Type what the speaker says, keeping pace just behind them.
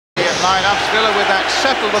lineups. Villa with that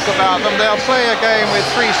settled look about them. They'll play a game with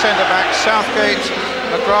three centre-backs, Southgate,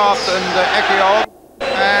 McGrath and Ekiol,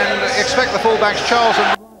 and expect the full-backs Charles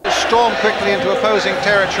and to storm quickly into opposing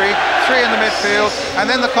territory. Three in the midfield, and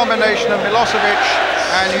then the combination of Milosevic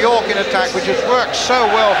and York in attack, which has worked so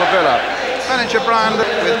well for Villa. Manager Brand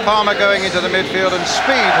with Palmer going into the midfield, and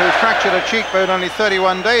Speed, who fractured a cheekbone only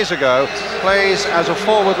 31 days ago, plays as a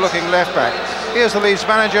forward-looking left-back. Here's the Leeds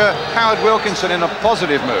manager, Howard Wilkinson, in a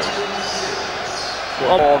positive mood.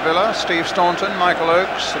 For Villa, Steve Staunton, Michael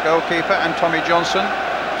Oakes, the goalkeeper, and Tommy Johnson.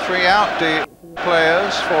 Three out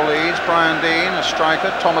players for Leeds: Brian Deane, a striker;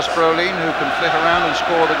 Thomas Brolin, who can flit around and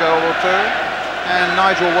score the goal or two; and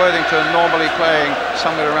Nigel Worthington, normally playing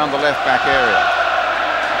somewhere around the left-back area.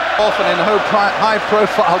 Often in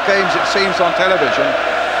high-profile games, it seems, on television.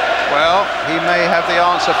 Well, he may have the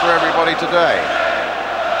answer for everybody today.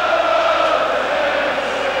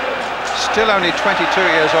 Still only 22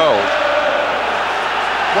 years old.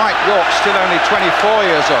 Dwight York, still only 24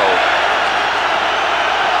 years old.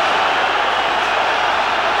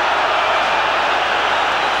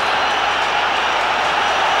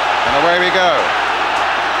 And away we go.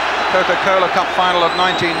 The Coca-Cola Cup final of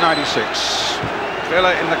 1996.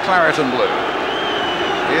 Villa in the claret and blue.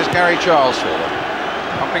 Here's Gary Charles for them,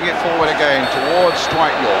 pumping it forward again towards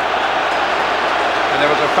Dwight York. And there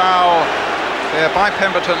was a foul there by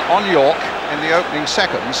Pemberton on York in the opening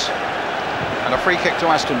seconds, and a free kick to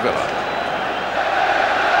Aston Villa.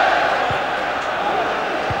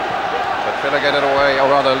 But Villa get it away, or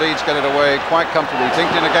rather Leeds get it away quite comfortably.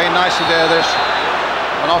 Dinked in again nicely there. This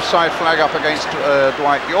an offside flag up against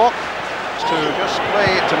Dwight York. To just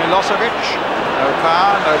play it to Milosevic. No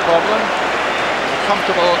power, no problem.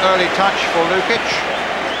 Comfortable early touch for Lukic.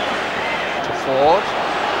 To Ford.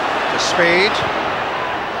 To Speed.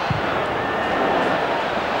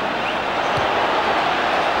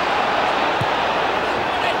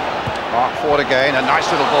 Mark Ford again. A nice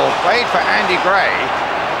little ball played for Andy Gray.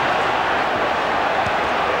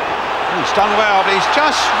 He's done well, but he's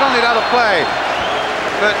just run it out of play.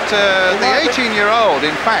 But the 18-year-old,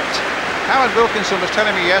 in fact, Howard Wilkinson was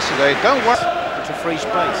telling me yesterday, don't worry. It's a free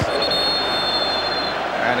space.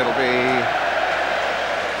 And it'll be,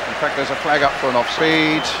 in fact, there's a flag up for an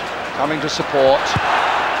off-speed, coming to support,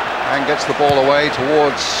 and gets the ball away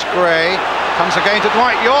towards Gray. Comes again to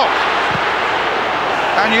Dwight York.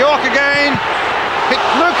 And York again, hit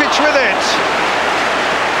Lukic with it.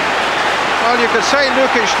 Well, you could say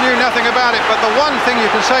Lukic knew nothing about it, but the one thing you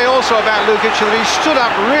can say also about Lukic is that he stood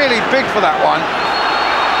up really big for that one,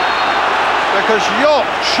 because York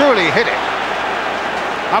truly hit it.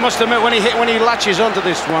 I must admit, when he latches onto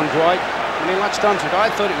this one, Dwight, when he latched onto it, I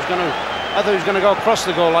thought he was going to go across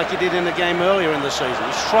the goal like he did in the game earlier in the season.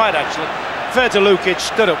 He's tried, actually. Fair to Lukic,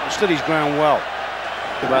 stood up, stood his ground well.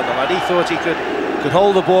 About the lad, he thought he could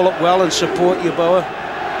hold the ball up well and support Yeboah.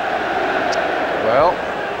 Well,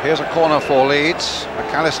 here's a corner for Leeds.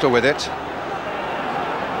 McAllister with it.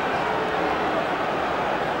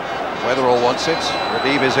 Weatherall wants it.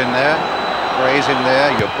 Radib is in there. Gray's in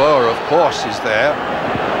there. Yeboah, of course, is there.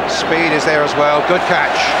 Speed is there as well. Good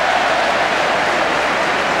catch.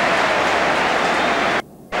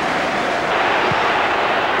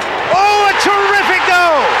 Oh, a terrific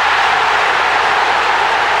goal!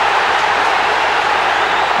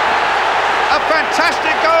 A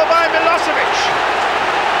fantastic goal by Milosevic.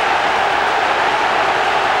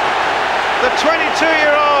 The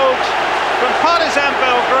 22-year-old from Partizan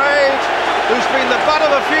Belgrade, who's been the butt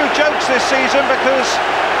of a few jokes this season because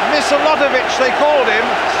Misalotovic, they called him.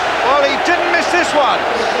 Well, he didn't miss this one.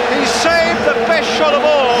 He saved the best shot of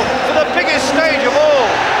all for the biggest stage of all.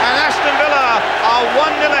 And Aston Villa are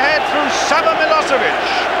 1-0 ahead through Sava Milosevic.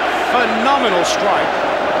 Phenomenal strike.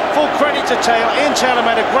 Full credit to Taylor. Ian Taylor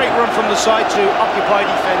made a great run from the side to occupy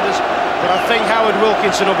defenders, but I think Howard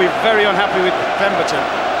Wilkinson will be very unhappy with Pemberton.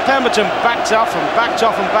 Pemberton backed off and backed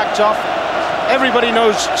off and backed off. Everybody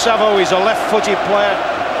knows Savo is a left-footed player.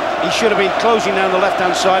 He should have been closing down the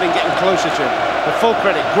left-hand side and getting closer to him. But full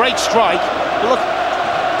credit, great strike. But look,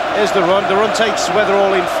 there's the run. The run takes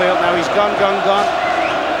Weatherall in field. Now he's gone.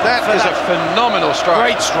 That is a phenomenal strike.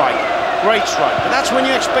 Great strike, great strike. But that's when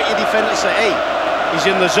you expect your defender to say, hey, he's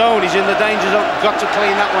in the zone, he's in the danger zone, got to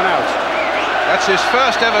clean that one out. That's his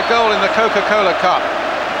first ever goal in the Coca-Cola Cup.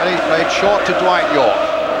 And he played short to Dwight York.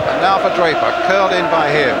 And now for Draper, curled in by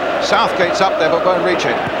him. Southgate's up there but won't reach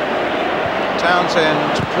it.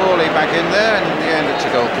 Townsend poorly back in there, and in the end it's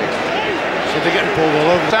a goal kick. So they're getting pulled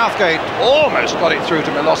all over. Southgate almost got it through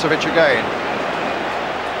to Milosevic again.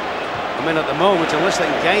 I mean, at the moment, unless they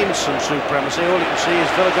can gain some supremacy, all you can see is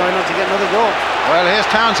Villa going on to get another goal. Well, here's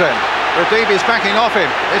Townsend. Radibi's backing off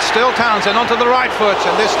him. It's still Townsend onto the right foot,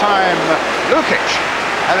 and this time Lukic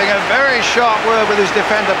having a very sharp word with his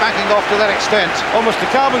defender, backing off to that extent. Almost a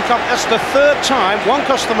carbon copy. That's the third time. One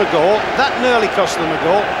cost them a goal, that nearly cost them a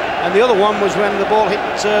goal, and the other one was when the ball hit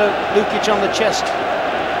Lukic on the chest.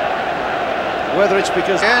 Whether it's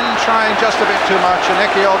because... Again, trying just a bit too much, and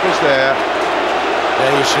Ekiog was there.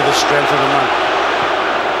 There you see the strength of the man.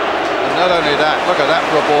 And not only that, look at that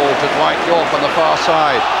for a ball to Dwight York on the far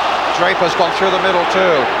side. Draper's gone through the middle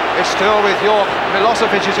too. It's still with York.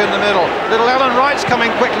 Milosevic is in the middle. Little Ellen Wright's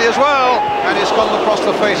coming quickly as well, and it's gone across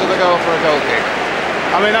the face of the goal for a goal kick.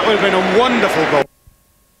 I mean, that would have been a wonderful goal.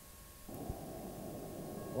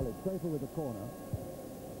 Well, it's Draper with the corner.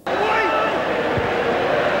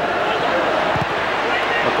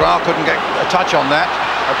 McGrath couldn't get a touch on that.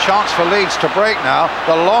 A chance for Leeds to break now.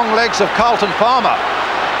 The long legs of Carlton Palmer.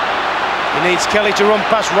 He needs Kelly to run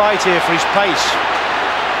past right here for his pace.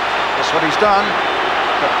 That's what he's done.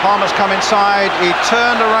 But Palmer's come inside. He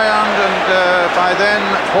turned around, and by then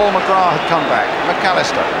Paul McGrath had come back.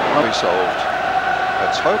 McAllister will be solved.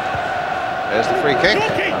 Let's hope. There's the free kick.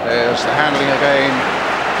 And there's the handling again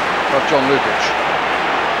of John Lukic.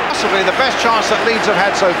 Possibly the best chance that Leeds have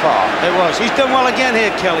had so far. It was. He's done well again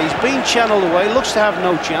here, Kelly. He's been channeled away, looks to have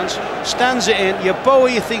no chance, stands it in.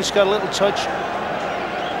 Yeboah, you think's got a little touch.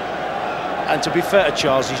 And to be fair to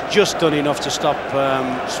Charles, he's just done enough to stop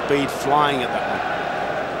speed flying at that one.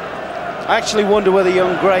 I actually wonder whether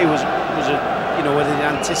young Gray was whether he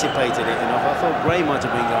anticipated it enough. I thought Gray might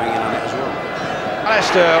have been going in on it as well.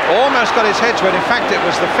 Alistair almost got his head to it. In fact, it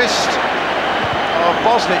was the fist of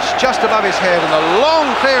Bosnich just above his head, and a long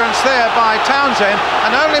clearance there by Townsend,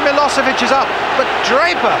 and only Milosevic is up, but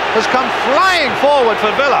Draper has come flying forward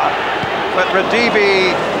for Villa, but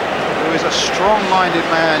Radibi, who is a strong-minded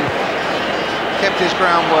man, kept his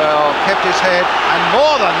ground well, kept his head, and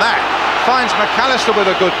more than that, finds McAllister with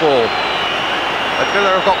a good ball. But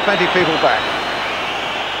Villa have got plenty of people back.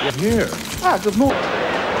 Here. Good morning.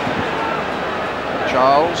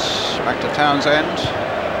 Charles, back to Townsend.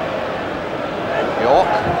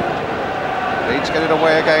 York. Leeds get it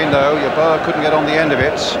away again though. Yeboah couldn't get on the end of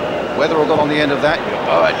it. Weatherall got on the end of that.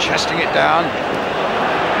 Yeboah chesting it down.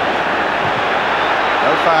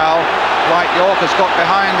 No foul. Dwight York has got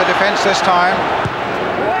behind the defence this time.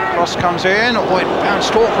 Cross comes in. Oh, it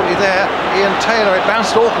bounced awkwardly there. Ian Taylor, it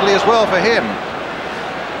bounced awkwardly as well for him.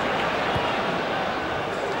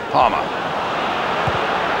 Palmer.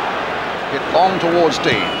 Hit long towards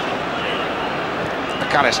Dean.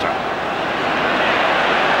 McAllister.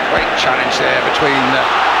 Great challenge there between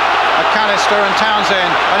McAllister and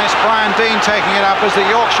Townsend, and it's Brian Dean taking it up as the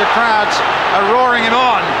Yorkshire crowds are roaring him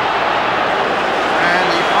on. And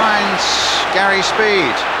he finds Gary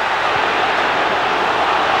Speed.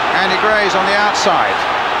 Andy Gray's on the outside.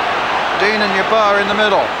 Dean and Yeboah in the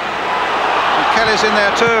middle. And Kelly's in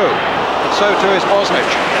there too, and so too is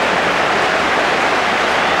Bosnich.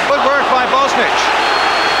 Good work by Bosnich.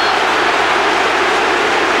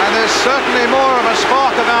 And there's certainly more of a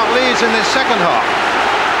spark about Leeds in this second half.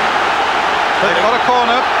 They've got a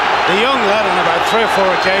corner. The young lad on about 3 or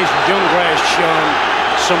 4 occasions, young Gray has shown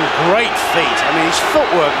some great feet. I mean, his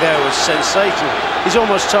footwork there was sensational. He's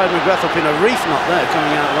almost tied McGrath up in a reef knot there,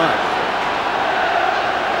 coming out right.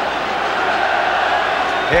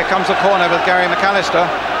 Here comes the corner with Gary McAllister.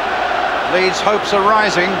 Leeds' hopes are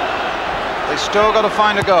rising. They still got to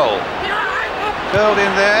find a goal. Curled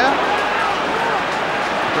in there.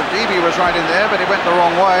 Radibi was right in there, but he went the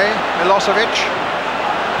wrong way. Milosevic.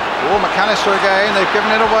 Oh, McAllister again. They've given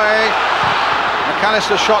it away.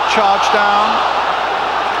 McAllister shot charged down.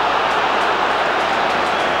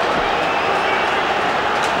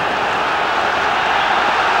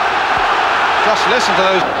 Just listen to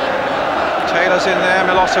those. Taylor's in there,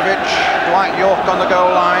 Milosevic, Dwight York on the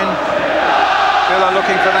goal line. Villa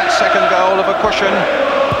looking for that second goal of a cushion,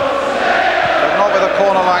 but not with a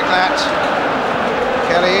corner like that.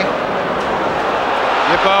 Kelly.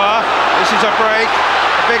 Yeboah, this is a break.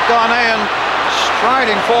 A big Ghanaian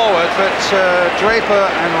striding forward, but Draper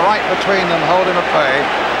and right between them hold him at bay.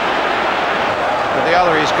 But the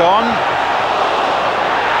other is gone.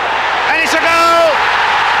 And it's a goal!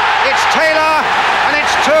 It's Taylor, and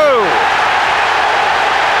it's 2.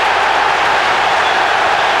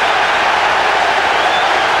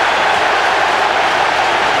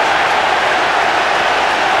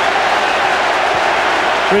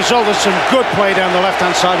 Result of some good play down the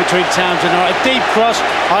left-hand side between Townsend and a deep cross.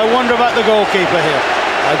 I wonder about the goalkeeper here.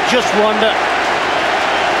 I just wonder.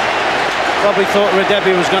 Probably thought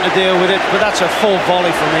Radibi was going to deal with it, but that's a full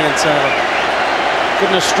volley from Ian Taylor.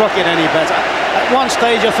 Couldn't have struck it any better. At one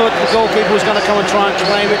stage I thought the goalkeeper was going to come and try and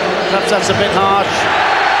claim it. Perhaps that's a bit harsh,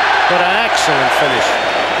 but an excellent finish.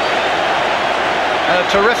 A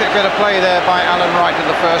terrific bit of play there by Alan Wright in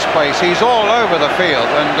the first place. He's all over the field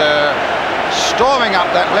and storming up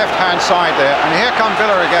that left-hand side there. And here come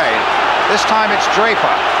Villa again. This time it's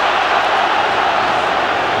Draper.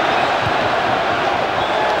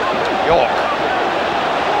 York.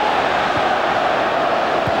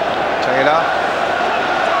 Taylor.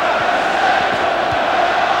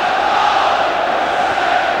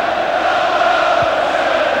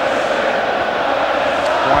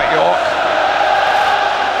 Dwight York.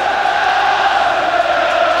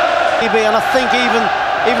 And I think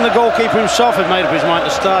even the goalkeeper himself had made up his mind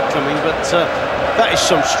to start coming, but that is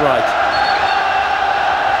some strike.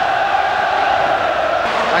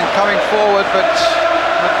 And coming forward, but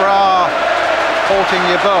McGrath halting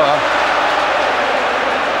Yeboah.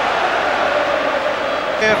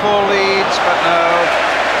 Careful Leeds, but no.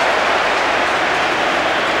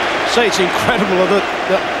 Say it's incredible that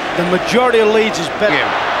the majority of Leeds is better.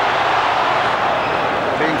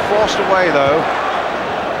 Being forced away though.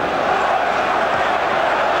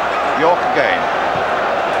 York again.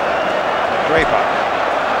 Draper.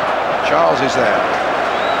 Charles is there.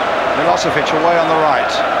 Milosevic away on the right.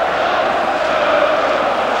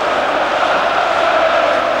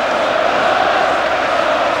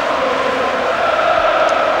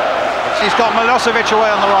 He's got Milosevic away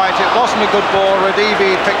on the right. It wasn't a good ball.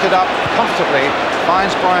 Radivi picked it up comfortably.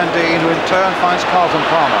 Finds Brian Dean, who in turn finds Carlton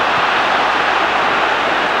Palmer.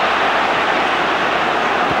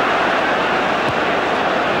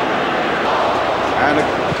 And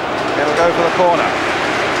it'll go for the corner.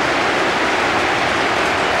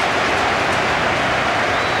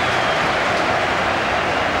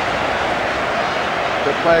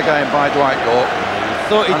 Good play again by Dwight York.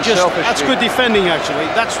 That's good defending actually.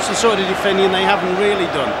 That's the sort of defending they haven't really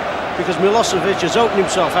done, because Milosevic has opened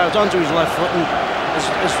himself out onto his left foot and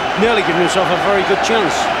has nearly given himself a very good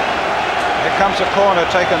chance. Here comes a corner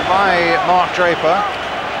taken by Mark Draper.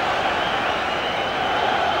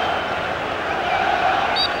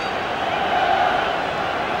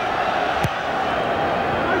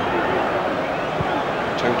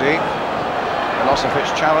 Too deep. Milosevic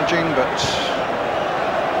challenging, but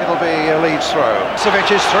it'll be a Leeds throw. Milosevic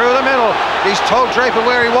is through the middle. He's told Draper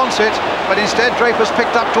where he wants it, but instead Draper's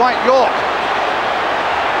picked up Dwight York.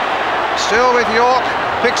 Still with York,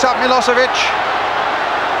 picks up Milosevic.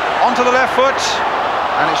 Onto the left foot,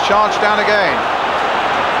 and it's charged down again.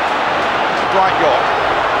 Dwight York.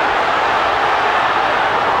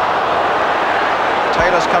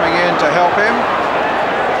 Taylor's coming in to help him.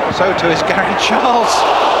 So too is Gary Charles.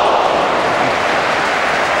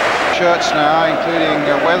 Shirts now, including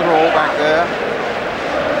Weatherall back there.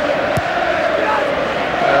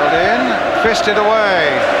 Held in, fisted away.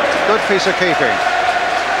 Good piece of keeping.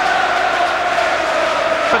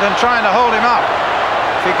 And trying to hold him up.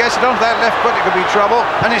 If he gets it onto that left foot, it could be trouble.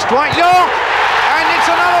 And it's Dwight York, and it's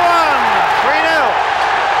another one. 3-0.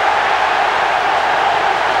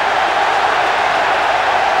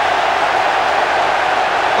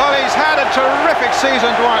 Well, he's had a terrific season,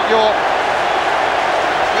 Dwight York.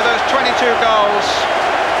 Those 22 goals,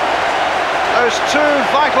 those two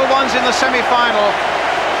vital ones in the semi-final.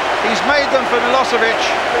 He's made them for Milosevic,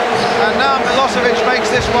 and now Milosevic makes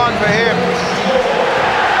this one for him.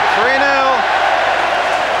 3-0,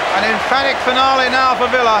 an emphatic finale now for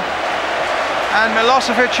Villa, and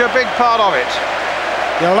Milosevic a big part of it.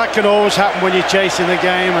 Yeah, well, that can always happen when you're chasing the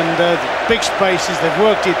game, and big spaces, they've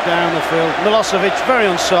worked it down the field. Milosevic very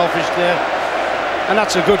unselfish there, and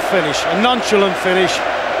that's a good finish, a nonchalant finish.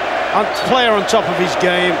 Player on top of his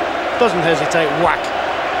game, doesn't hesitate, whack.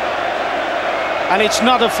 And it's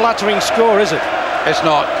not a flattering score, is it? It's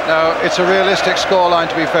not, no, it's a realistic scoreline,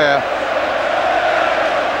 to be fair.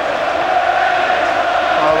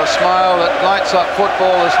 Well, the smile that lights up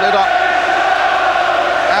football has lit up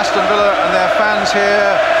Aston Villa and their fans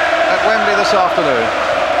here at Wembley this afternoon.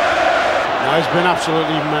 No, it's been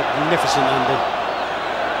absolutely magnificent, Andy.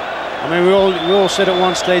 I mean, we all said at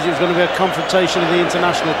one stage it was going to be a confrontation of the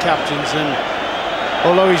international captains, and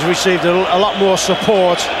although he's received a lot more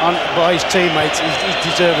support by his teammates, he's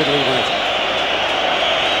deservedly won it.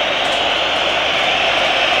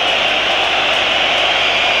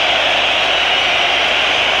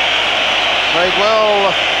 Played well,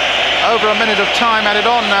 over a minute of time added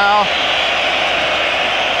on now.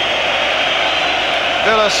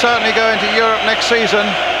 Villa certainly going to Europe next season.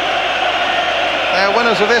 They're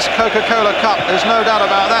winners of this Coca-Cola Cup, there's no doubt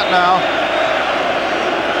about that now.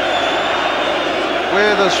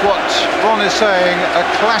 With, as what Ron is saying, a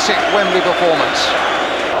classic Wembley performance.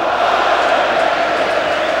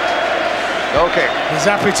 Goal kick. His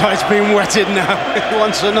appetite's been whetted now. He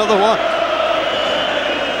wants another one.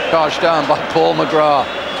 Charged down by Paul McGrath.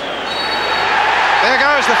 There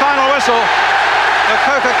goes the final whistle. The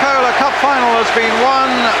Coca-Cola Cup final has been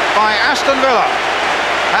won by Aston Villa.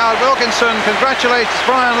 Howard Wilkinson congratulates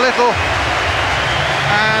Brian Little,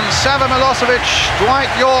 and Sava Milosevic, Dwight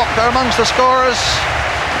York are amongst the scorers.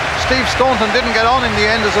 Steve Staunton didn't get on in the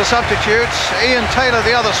end as a substitute. Ian Taylor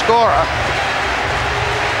the other scorer.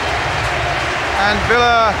 And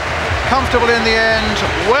Villa comfortable in the end,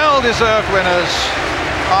 well-deserved winners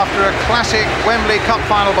after a classic Wembley Cup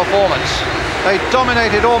final performance. They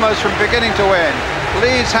dominated almost from beginning to end.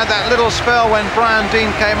 Leeds had that little spell when Brian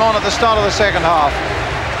Deane came on at the start of the second half.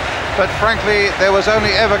 But frankly, there was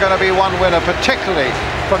only ever going to be one winner, particularly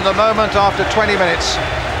from the moment after 20 minutes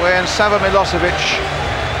when Sava Milosevic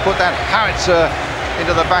put that howitzer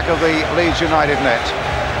into the back of the Leeds United net.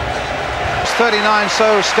 It's 39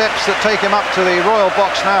 so steps that take him up to the royal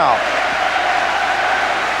box now.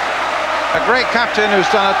 A great captain who's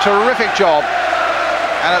done a terrific job,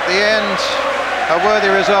 and at the end, a worthy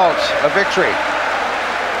result, a victory.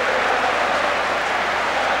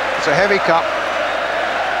 It's a heavy cup,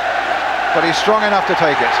 but he's strong enough to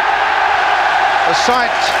take it. A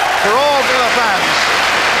sight for all Villa fans.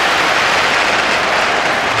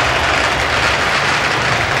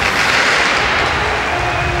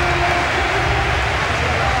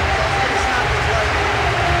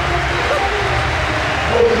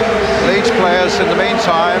 Leeds players, in the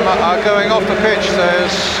meantime, are going off the pitch.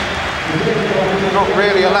 There's not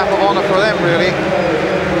really a lap of honour for them, really.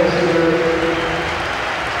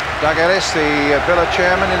 Doug Ellis, the Villa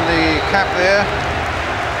chairman, in the cap there.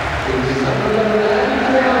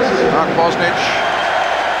 Mark Bosnich,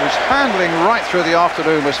 whose handling right through the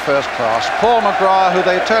afternoon was first class. Paul McGrath, who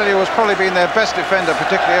they tell you has probably been their best defender,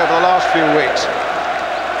 particularly over the last few weeks.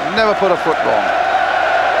 Never put a foot wrong.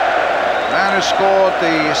 The man who scored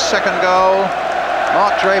the second goal,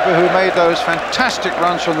 Mark Draper, who made those fantastic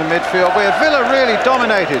runs from the midfield, where Villa really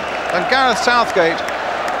dominated. And Gareth Southgate,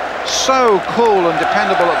 so cool and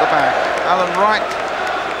dependable at the back. Alan Wright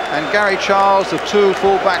and Gary Charles, the two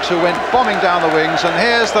full-backs who went bombing down the wings. And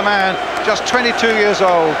here's the man, just 22 years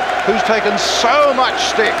old, who's taken so much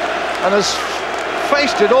stick and has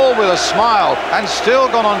faced it all with a smile and still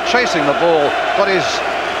gone on chasing the ball. Got his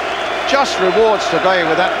just rewards today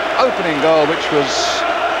with that opening goal, which was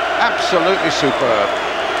absolutely superb.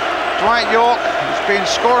 Dwight York has been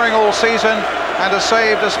scoring all season and has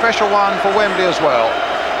saved a special one for Wembley as well.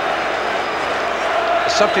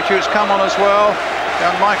 The substitutes come on as well.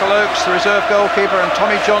 Young Michael Oakes, the reserve goalkeeper, and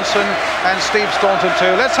Tommy Johnson and Steve Staunton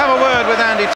too. Let's have a word with Andy.